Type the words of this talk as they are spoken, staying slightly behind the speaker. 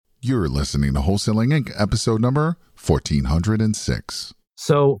You're listening to Wholesaling Inc., episode number 1406.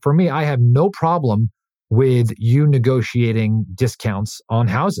 So for me, I have no problem with you negotiating discounts on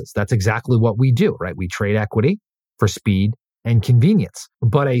houses. That's exactly what we do, right? We trade equity for speed and convenience.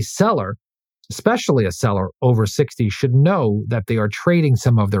 But a seller, especially a seller over 60, should know that they are trading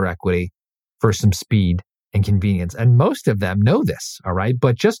some of their equity for some speed and convenience. And most of them know this, all right?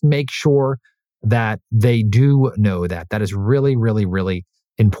 But just make sure that they do know that. That is really, really, really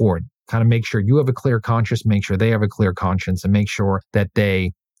important. Kind of make sure you have a clear conscience, make sure they have a clear conscience, and make sure that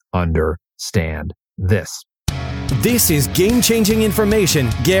they understand this. This is game-changing information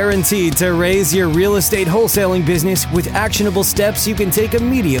guaranteed to raise your real estate wholesaling business with actionable steps you can take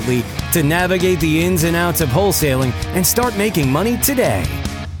immediately to navigate the ins and outs of wholesaling and start making money today.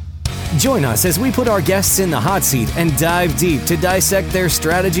 Join us as we put our guests in the hot seat and dive deep to dissect their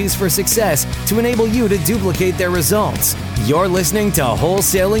strategies for success to enable you to duplicate their results. You're listening to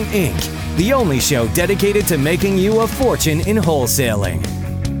Wholesaling Inc., the only show dedicated to making you a fortune in wholesaling.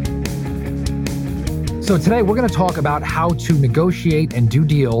 So today we're going to talk about how to negotiate and do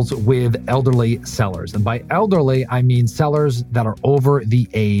deals with elderly sellers. And by elderly, I mean sellers that are over the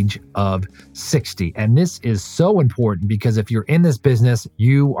age of 60. And this is so important because if you're in this business,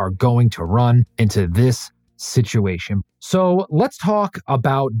 you are going to run into this situation. So let's talk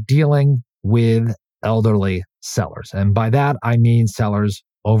about dealing with elderly sellers. And by that, I mean sellers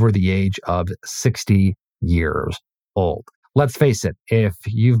over the age of 60 years old. Let's face it, if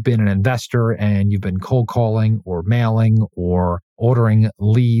you've been an investor and you've been cold calling or mailing or ordering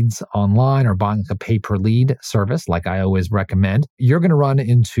leads online or buying a pay-per-lead service, like I always recommend, you're going to run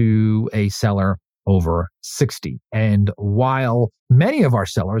into a seller over 60. And while many of our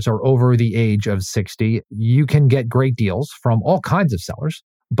sellers are over the age of 60, you can get great deals from all kinds of sellers.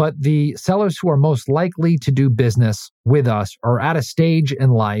 But the sellers who are most likely to do business with us are at a stage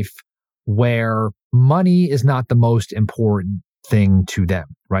in life where money is not the most important thing to them,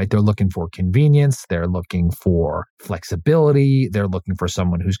 right? They're looking for convenience. They're looking for flexibility. They're looking for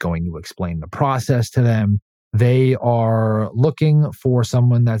someone who's going to explain the process to them. They are looking for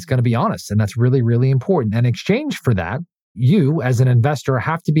someone that's going to be honest. And that's really, really important. And in exchange for that, you as an investor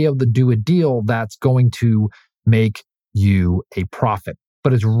have to be able to do a deal that's going to make you a profit.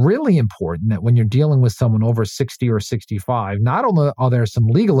 But it's really important that when you're dealing with someone over 60 or 65, not only are there some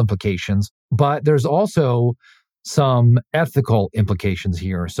legal implications, but there's also some ethical implications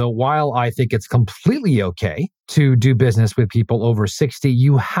here. So while I think it's completely okay to do business with people over 60,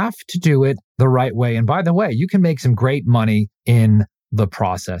 you have to do it the right way. And by the way, you can make some great money in the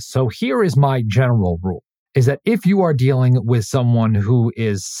process. So here is my general rule, is that if you are dealing with someone who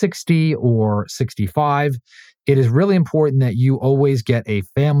is 60 or 65, it is really important that you always get a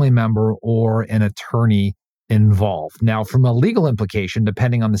family member or an attorney involved. Now, from a legal implication,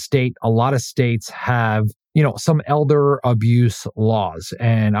 depending on the state, a lot of states have, some elder abuse laws.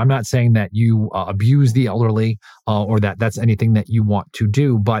 And I'm not saying that you abuse the elderly or that that's anything that you want to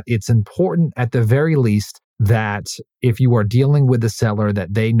do, but it's important at the very least that if you are dealing with a seller,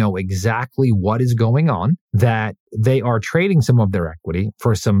 that they know exactly what is going on, that they are trading some of their equity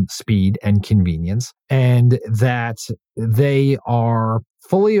for some speed and convenience, and that they are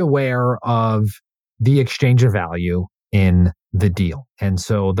fully aware of the exchange of value in the deal. And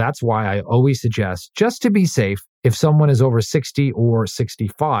so that's why I always suggest, just to be safe, if someone is over 60 or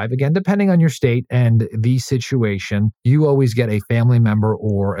 65, again, depending on your state and the situation, you always get a family member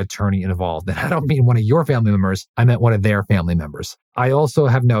or attorney involved. And I don't mean one of your family members, I meant one of their family members. I also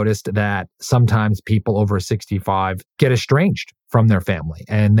have noticed that sometimes people over 65 get estranged from their family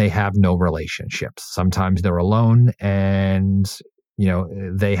and they have no relationships. Sometimes they're alone and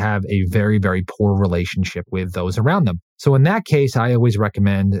they have a very, very poor relationship with those around them. So in that case, I always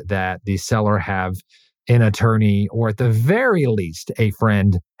recommend that the seller have an attorney or at the very least a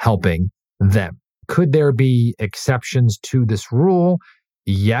friend helping them. Could there be exceptions to this rule?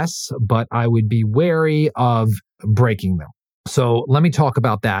 Yes, but I would be wary of breaking them. So let me talk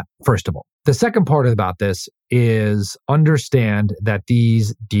about that first of all. The second part about this is understand that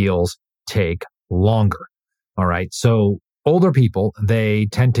these deals take longer. All right. So older people, they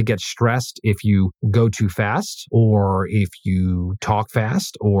tend to get stressed if you go too fast or if you talk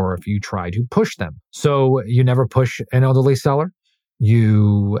fast or if you try to push them. So you never push an elderly seller.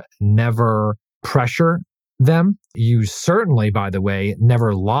 You never pressure them. You certainly, by the way,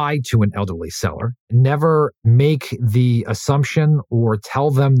 never lie to an elderly seller. Never make the assumption or tell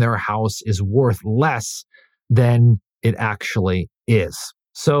them their house is worth less than it actually is.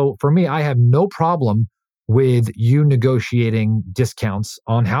 So for me, I have no problem with you negotiating discounts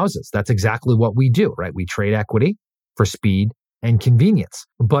on houses. That's exactly what we do, right? We trade equity for speed and convenience.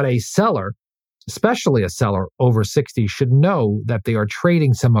 But a seller, especially a seller over 60, should know that they are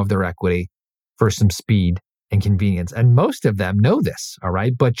trading some of their equity for some speed and convenience. And most of them know this, all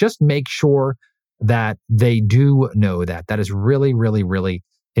right? But just make sure that they do know that. That is really, really, really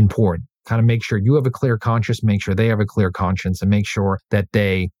important. Kind of make sure you have a clear conscience, make sure they have a clear conscience, and make sure that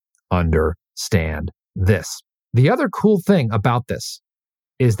they understand this. The other cool thing about this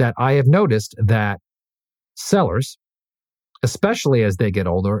is that I have noticed that sellers, especially as they get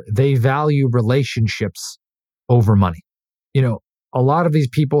older, they value relationships over money. A lot of these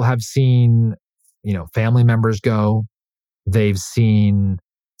people have seen, family members go. They've seen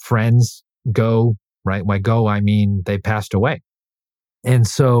friends go, right? By go, I mean they passed away. And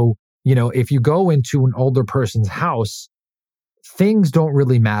so, if you go into an older person's house, things don't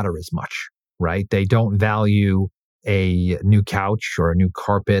really matter as much, right? They don't value a new couch or a new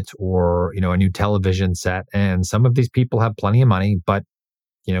carpet or, a new television set. And some of these people have plenty of money, but,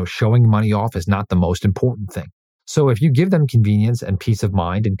 showing money off is not the most important thing. So if you give them convenience and peace of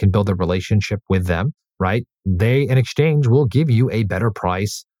mind and can build a relationship with them, right, they in exchange will give you a better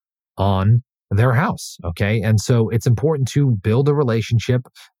price on their house. Okay. And so it's important to build a relationship,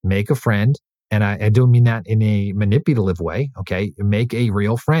 make a friend. And I don't mean that in a manipulative way. Okay. Make a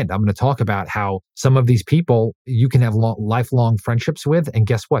real friend. I'm going to talk about how some of these people you can have lifelong friendships with. And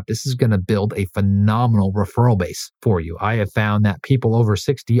guess what? This is going to build a phenomenal referral base for you. I have found that people over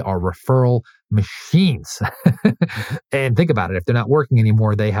 60 are referral machines. And think about it. If they're not working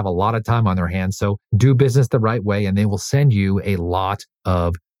anymore, they have a lot of time on their hands. So do business the right way and they will send you a lot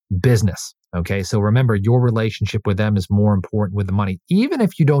of business. Okay. So remember, your relationship with them is more important with the money, even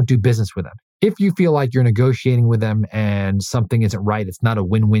if you don't do business with them. If you feel like you're negotiating with them and something isn't right, it's not a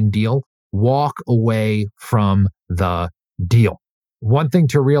win-win deal, walk away from the deal. One thing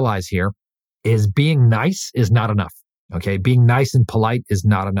to realize here is being nice is not enough. Okay. Being nice and polite is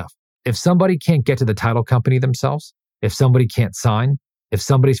not enough. If somebody can't get to the title company themselves, if somebody can't sign, if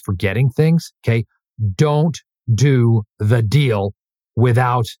somebody's forgetting things, okay, don't do the deal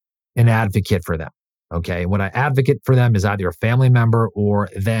without an advocate for them. Okay. When I advocate for them is either a family member or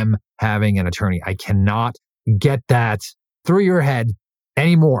them having an attorney. I cannot get that through your head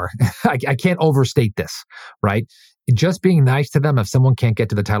anymore. I can't overstate this, right? Just being nice to them, if someone can't get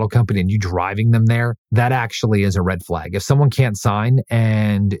to the title company and you driving them there, that actually is a red flag. If someone can't sign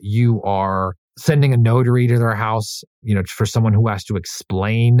and you are sending a notary to their house, for someone who has to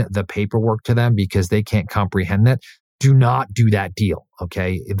explain the paperwork to them because they can't comprehend that, do not do that deal,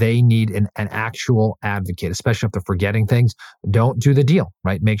 okay? They need an actual advocate, especially if they're forgetting things. Don't do the deal,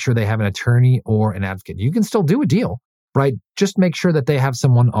 right? Make sure they have an attorney or an advocate. You can still do a deal, right? Just make sure that they have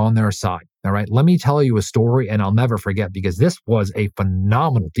someone on their side, all right? Let me tell you a story, and I'll never forget because this was a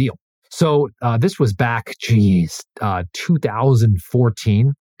phenomenal deal. So this was back,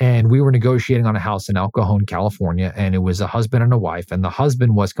 2014. And we were negotiating on a house in El Cajon, California, and it was a husband and a wife. And the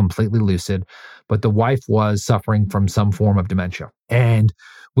husband was completely lucid, but the wife was suffering from some form of dementia. And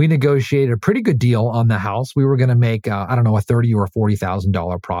we negotiated a pretty good deal on the house. We were going to make, a $30,000 or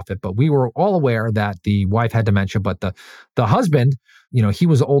 $40,000 profit, but we were all aware that the wife had dementia, but the husband, he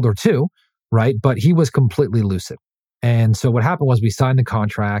was older too, right? But he was completely lucid. And so what happened was we signed the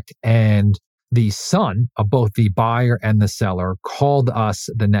contract, and the son of both the buyer and the seller called us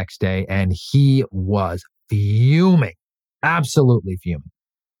the next day, and he was fuming, absolutely fuming.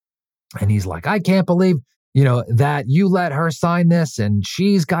 And he's like, I can't believe, that you let her sign this and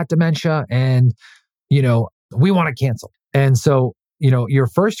she's got dementia and, we want to cancel. And so, your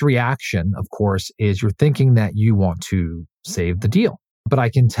first reaction, of course, is you're thinking that you want to save the deal. But I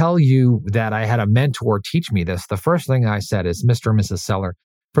can tell you that I had a mentor teach me this. The first thing I said is, Mr. and Mrs. Seller,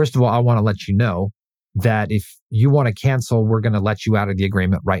 first of all, I want to let you know that if you want to cancel, we're going to let you out of the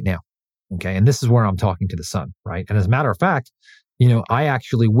agreement right now. Okay. And this is where I'm talking to the son, right? And as a matter of fact, I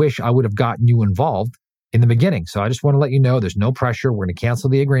actually wish I would have gotten you involved in the beginning. So I just want to let you know there's no pressure. We're going to cancel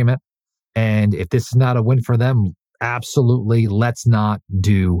the agreement. And if this is not a win for them, absolutely, let's not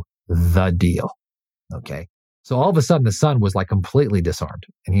do the deal. Okay. So all of a sudden the son was like completely disarmed.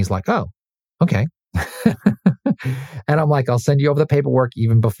 And he's like, oh, okay. And I'm like, I'll send you over the paperwork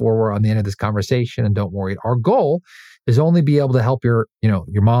even before we're on the end of this conversation. And don't worry, our goal is only be able to help your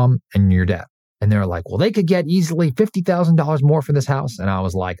mom and your dad. And they're like, well, they could get easily $50,000 more for this house. And I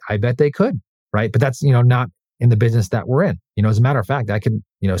was like, I bet they could, right? But that's, not in the business that we're in. As a matter of fact, I could,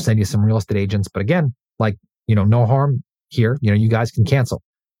 send you some real estate agents. But again, no harm here. You guys can cancel.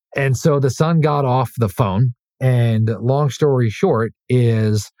 And so the son got off the phone. And long story short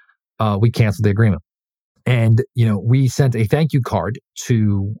is we canceled the agreement. And, we sent a thank you card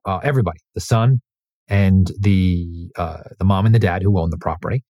to everybody, the son and the mom and the dad who owned the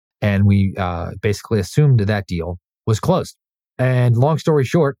property. And we basically assumed that deal was closed. And long story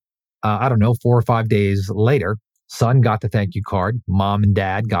short, I don't know, 4 or 5 days later, son got the thank you card. Mom and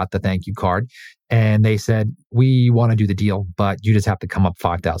dad got the thank you card. And they said, we want to do the deal, but you just have to come up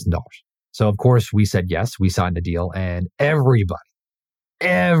 $5,000. So of course we said yes, we signed the deal, and everybody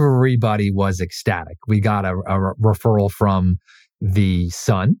was ecstatic. We got a referral from the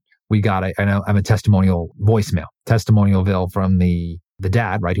son. We got a testimonial bill from the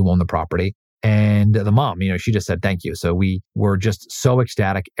dad, right, who owned the property. And the mom, she just said thank you. So we were just so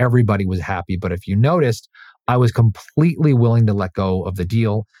ecstatic. Everybody was happy. But if you noticed, I was completely willing to let go of the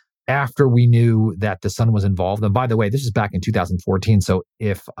deal after we knew that the son was involved. And by the way, this is back in 2014. So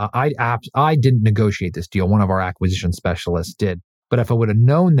if I didn't negotiate this deal, one of our acquisition specialists did. But if I would have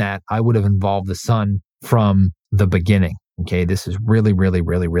known that, I would have involved the son from the beginning. Okay, this is really, really,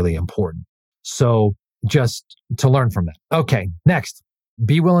 really, really important. So just to learn from that. Okay, next,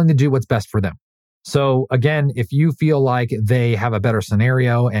 be willing to do what's best for them. So again, if you feel like they have a better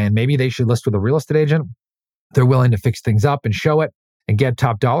scenario and maybe they should list with a real estate agent, they're willing to fix things up and show it and get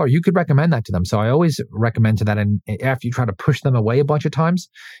top dollar, you could recommend that to them. So I always recommend to that. And after you try to push them away a bunch of times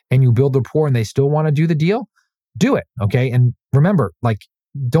and you build rapport and they still want to do the deal, do it. Okay. And remember,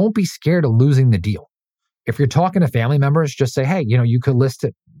 don't be scared of losing the deal. If you're talking to family members, just say, hey, you could list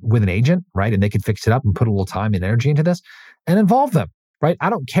it with an agent, right? And they could fix it up and put a little time and energy into this and involve them, right? I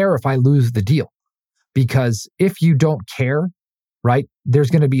don't care if I lose the deal, because if you don't care, right,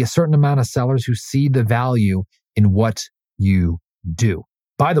 there's going to be a certain amount of sellers who see the value in what you do.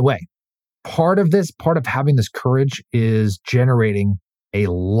 By the way, part of having this courage is generating a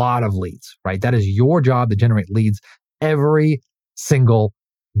lot of leads, right? That is your job, to generate leads every single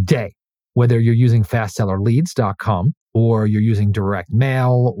day, whether you're using fastsellerleads.com or you're using direct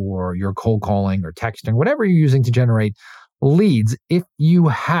mail or you're cold calling or texting, whatever you're using to generate leads. If you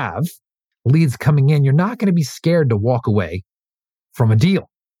have leads coming in, you're not going to be scared to walk away from a deal.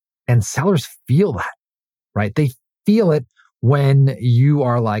 And sellers feel that, right? They feel it when you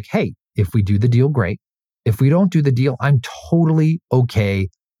are like, hey, if we do the deal, great. If we don't do the deal, I'm totally okay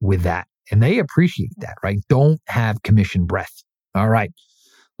with that. And they appreciate that, right? Don't have commission breath. All right,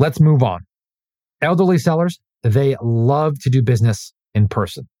 let's move on. Elderly sellers, they love to do business in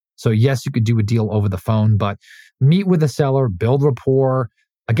person. So yes, you could do a deal over the phone, but meet with a seller, build rapport.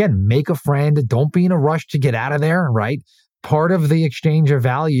 Again, make a friend. Don't be in a rush to get out of there, right? Part of the exchange of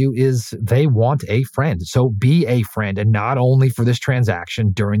value is they want a friend. So be a friend, and not only for this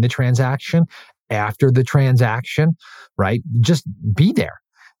transaction, during the transaction, after the transaction, right? Just be there.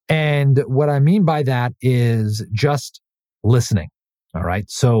 And what I mean by that is just listening. All right.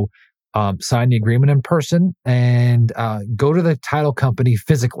 So sign the agreement in person and go to the title company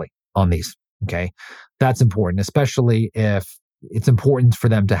physically on these. Okay. That's important, especially if it's important for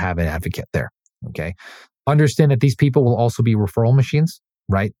them to have an advocate there. Okay. Understand that these people will also be referral machines,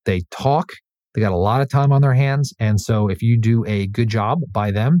 right? They talk, they got a lot of time on their hands. And so if you do a good job by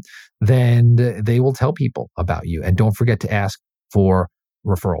them, then they will tell people about you. And don't forget to ask for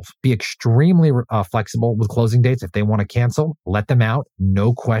referrals. Be extremely flexible with closing dates. If they want to cancel, let them out.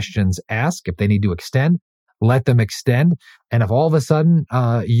 No questions asked. If they need to extend, let them extend. And if all of a sudden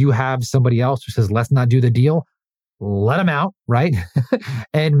you have somebody else who says, let's not do the deal, let them out, right?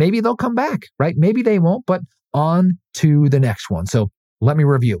 And maybe they'll come back, right? Maybe they won't, but on to the next one. So let me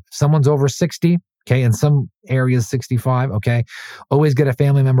review. If someone's over 60, okay, in some areas 65, okay, always get a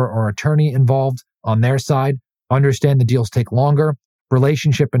family member or attorney involved on their side. Understand the deals take longer.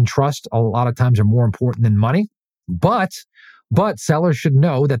 Relationship and trust a lot of times are more important than money, but sellers should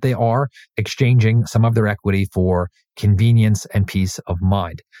know that they are exchanging some of their equity for convenience and peace of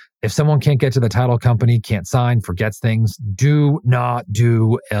mind. If someone can't get to the title company, can't sign, forgets things, do not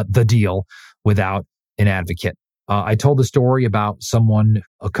do the deal without an advocate. I told the story about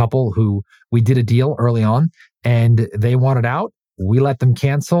a couple who we did a deal early on and they wanted out. We let them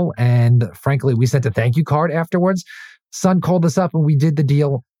cancel. And frankly, we sent a thank you card afterwards. Son called us up and we did the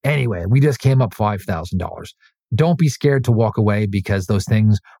deal anyway. We just came up $5,000. Don't be scared to walk away, because those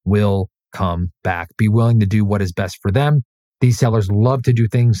things will come back. Be willing to do what is best for them. These sellers love to do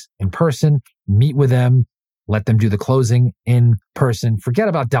things in person. Meet with them. Let them do the closing in person. Forget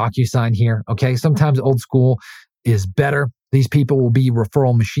about DocuSign here, okay? Sometimes old school is better. These people will be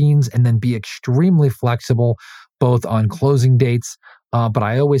referral machines, and then be extremely flexible both on closing dates. But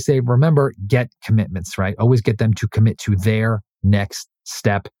I always say, remember, get commitments, right? Always get them to commit to their next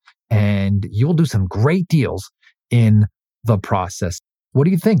step, and you will do some great deals in the process. What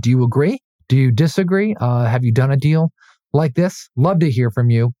do you think? Do you agree? Do you disagree? Have you done a deal like this? Love to hear from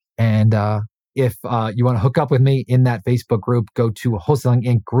you. And If you want to hook up with me in that Facebook group, go to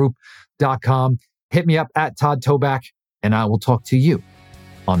wholesalingincgroup.com. Hit me up at Todd Toback, and I will talk to you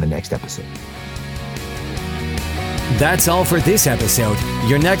on the next episode. That's all for this episode.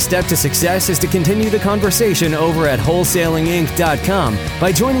 Your next step to success is to continue the conversation over at wholesalinginc.com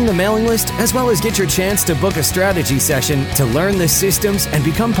by joining the mailing list, as well as get your chance to book a strategy session to learn the systems and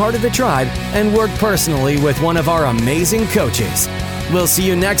become part of the tribe and work personally with one of our amazing coaches. We'll see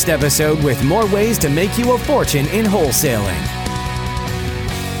you next episode with more ways to make you a fortune in wholesaling.